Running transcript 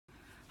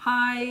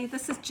Hi,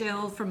 this is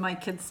Jill from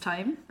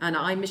Mykidstime. And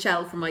I'm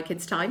Michelle from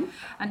Mykidstime.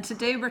 And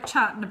today we're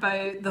chatting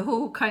about the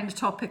whole kind of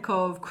topic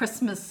of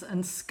Christmas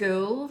and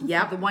school.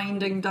 Yep. The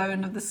winding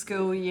down of the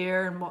school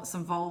year and what's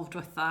involved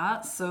with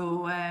that.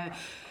 So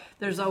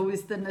there's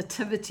always the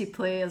nativity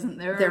play, isn't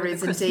there? There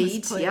is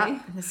indeed, yeah.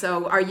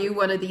 So are you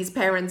one of these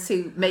parents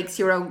who makes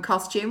your own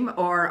costume,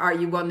 or are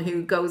you one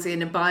who goes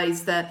in and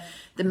buys the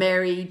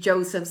Mary,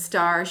 Joseph,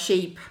 Star,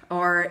 sheep,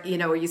 or,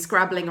 are you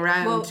scrabbling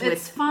around Well, with...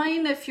 it's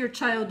fine if your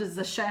child is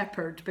a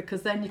shepherd,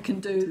 because then you can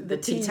do the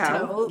tea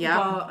towel.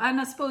 Yeah. And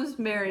I suppose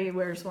Mary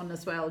wears one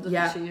as well,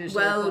 doesn't she usually?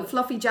 Well,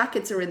 fluffy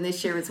jackets are in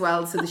this year as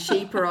well, so the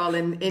sheep are all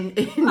in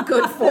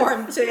good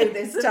form too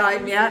this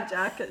time, yeah.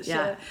 Jackets,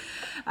 yeah.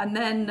 And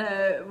then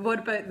what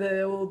about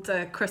the old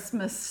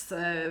Christmas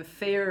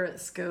fair at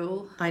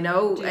school? I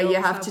know,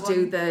 you have to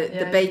do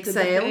the bake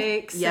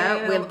sale.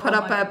 Yeah, we'll put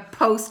up a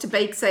post to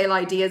bake sale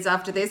ideas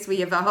after this. We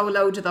have a whole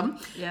load of them.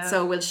 Yeah.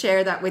 So we'll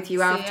share that with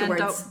you afterwards.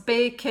 You end up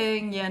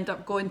baking, you end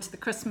up going to the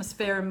Christmas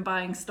fair and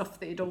buying stuff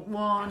that you don't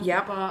want.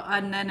 Yeah.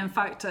 And then in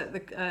fact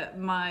at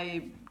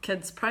my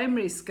kids'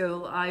 primary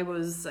school, I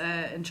was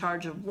in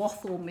charge of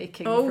waffle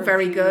making. Oh,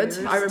 very good.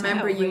 I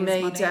remember you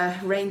made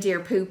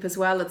reindeer poop as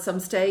well at some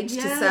stage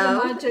to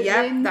sell. The magic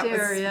reindeer,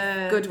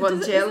 that was good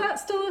one, Jill. Is that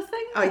still a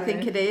thing? I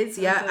think it is,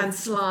 yeah. And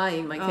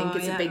slime, I think,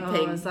 is a big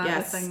thing. Is that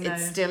yes, a thing now? It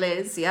still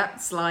is, yeah,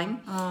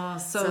 slime.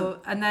 So,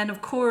 and then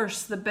of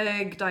course the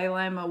big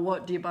dilemma: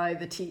 what do you buy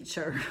the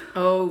teacher?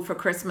 Oh, for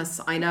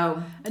Christmas, I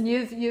know. And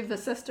you've a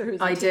sister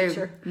who's a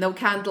teacher. I do. No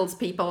candles,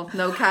 people.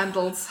 No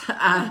candles,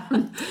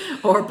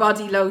 or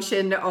body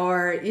lotion,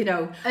 or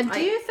And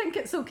do you think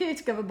it's okay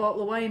to give a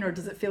bottle of wine, or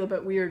does it feel a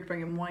bit weird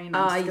bringing wine?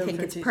 I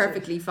think it's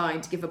perfectly fine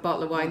to give a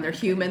bottle of wine. They're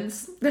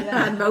humans,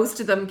 and most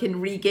of them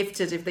can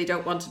re-gift it if they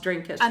don't want to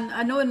drink it. And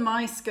I know in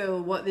my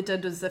school what they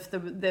did was if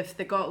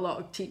they got a lot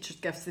of teachers'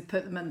 gifts, they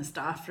put them in the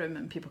staff room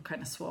and people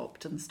kind of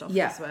swapped and stuff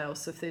as well.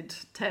 So if they'd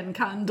 10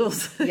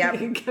 candles, you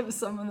can give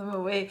some of them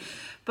away.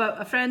 But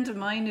a friend of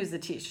mine who's a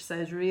teacher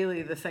says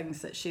really the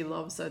things that she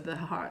loves are the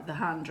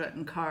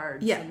handwritten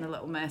cards and the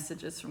little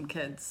messages from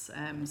kids.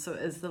 So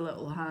it is the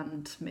little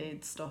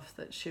handmade stuff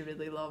that she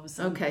really loves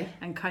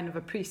and kind of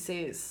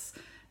appreciates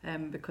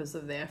because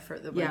of the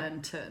effort that went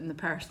into it and the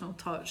personal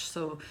touch.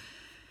 So.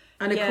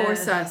 And of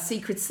course,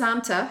 Secret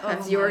Santa.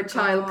 Has your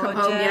child come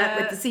home yet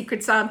with the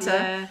Secret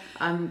Santa?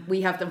 Yeah.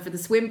 We have them for the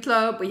swim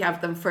club. We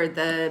have them for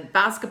the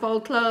basketball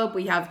club.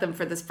 We have them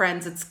for the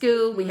friends at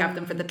school. We have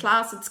them for the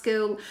class at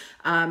school.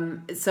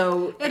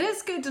 So it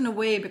is good in a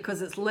way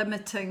because it's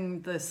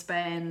limiting the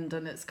spend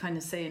and it's kind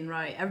of saying,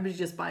 right, everybody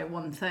just buy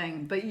one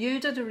thing. But you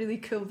did a really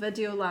cool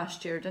video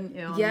last year, didn't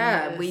you?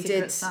 On we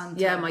Secret did.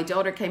 Santa. Yeah, my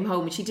daughter came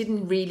home and she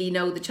didn't really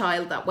know the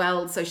child that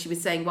well. So she was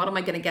saying, what am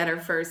I going to get her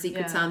for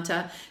Secret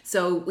Santa?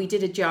 So we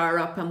did a jar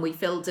up and we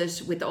filled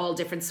it with all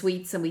different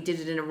sweets and we did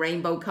it in a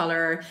rainbow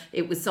colour.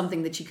 It was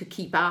something that you could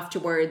keep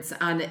afterwards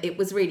and it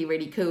was really,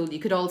 really cool. You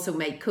could also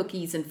make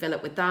cookies and fill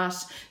it with that.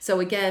 So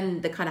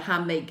again, the kind of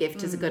handmade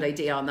gift is a good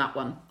idea on that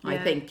one, I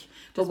think.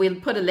 But we'll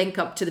put a link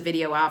up to the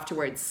video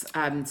afterwards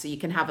so you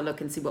can have a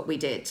look and see what we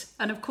did.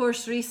 And of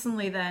course,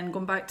 recently then,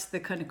 going back to the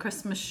kind of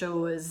Christmas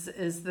show is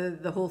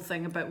the whole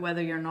thing about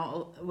whether you're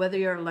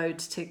allowed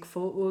to take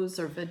photos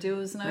or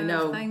videos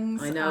now of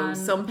things. I know.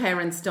 Some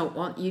parents don't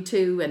want you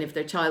to, and if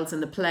their child's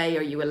in the play,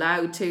 are you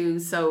allowed to?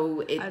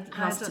 So it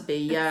has to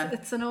be,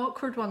 It's an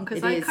awkward one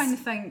because I kind of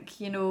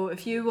think,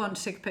 if you want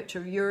to take a picture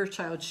of your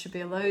child, you should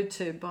be allowed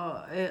to,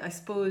 but I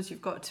suppose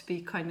you've got to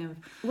be kind of...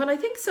 Well, I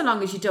think so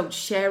long as you don't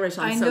share it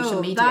on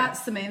social media.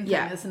 That's the main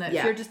thing, isn't it?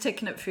 If you're just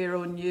taking it for your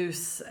own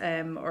use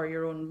or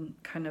your own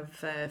kind of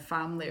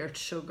family or to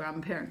show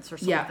grandparents or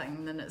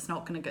something, then it's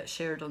not going to get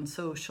shared on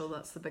social.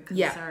 That's the big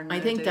concern. Yeah,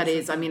 I think that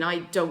is. I mean, I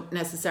don't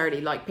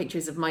necessarily like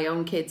pictures of my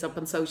own kids up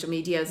on social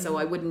media, so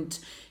I wouldn't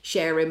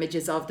share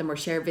images of them or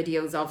share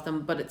videos of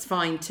them, but it's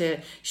fine to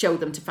show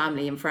them to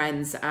family and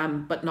friends,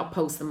 but not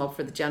post them up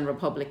for the general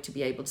public to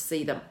be able to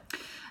see them.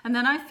 And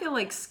then I feel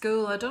like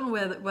school, I don't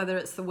know whether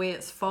it's the way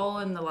it's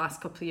fallen the last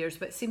couple of years,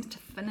 but it seems to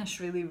finish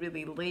really,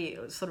 really late.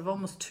 It's sort of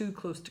almost too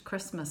close to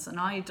Christmas. And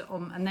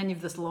and then you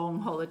have this long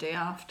holiday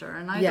after.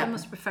 And I'd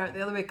almost prefer it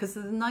the other way, because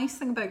the nice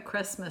thing about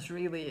Christmas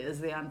really is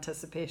the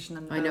anticipation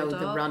and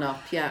the run up,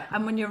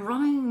 And when you're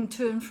running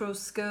to and fro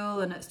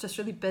school and it's just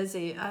really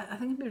busy, I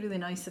think it'd be really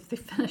nice if they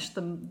finished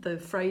them the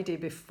Friday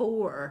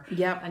before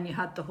and you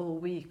had the whole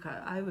week.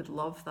 I would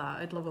love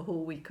that. I'd love a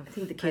whole week of I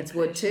think the kids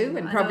would too,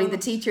 and probably the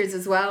teachers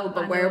as well,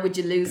 but where would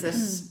you lose it?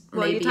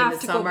 Well, maybe you'd have in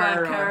the to summer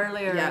go back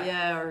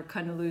earlier, or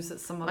kind of lose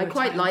it some other I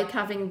quite time. like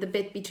having the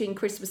bit between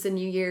Christmas and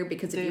New Year,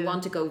 because if you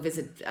want to go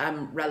visit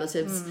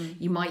relatives,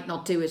 you might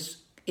not do it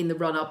in the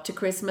run up to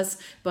Christmas,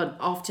 but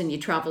often you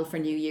travel for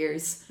New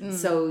Year's,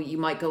 so you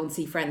might go and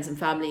see friends and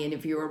family, and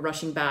if you were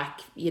rushing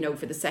back,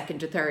 for the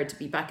second or third to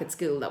be back at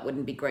school, that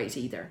wouldn't be great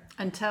either.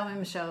 And tell me,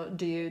 Michelle,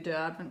 do you do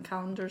advent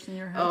calendars in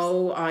your house?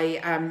 Oh, I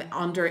am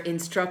under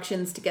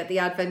instructions to get the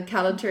advent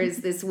calendars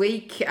this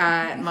week.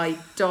 My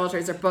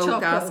daughters are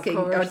both asking.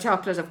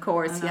 Chocolate, of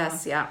course.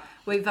 Yes, yeah.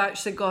 We've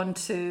actually gone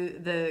to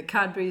the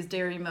Cadbury's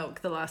Dairy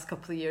Milk the last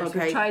couple of years.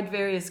 Okay. We've tried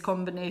various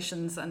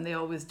combinations and they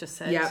always just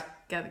said,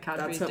 get the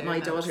Cadbury's That's what Dairy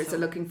my Milk, daughters are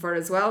looking for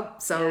as well.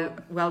 So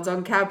well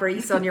done,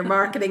 Cadbury's, on your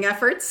marketing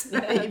efforts.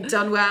 You've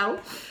done well.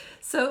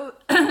 So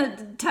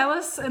tell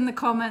us in the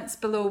comments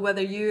below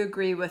whether you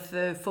agree with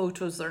the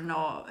photos or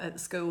not at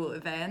school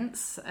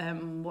events.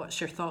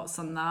 What's your thoughts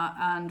on that?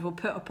 And we'll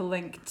put up a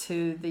link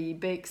to the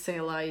bake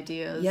sale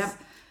ideas. Yeah.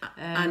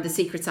 And the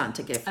Secret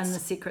Santa gifts. And the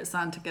Secret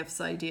Santa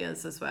gifts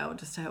ideas as well,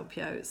 just to help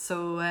you out.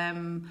 So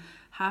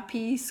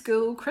happy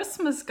school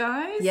Christmas,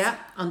 guys. Yeah.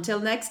 Until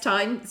next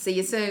time. See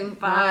you soon.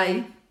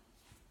 Bye. Bye.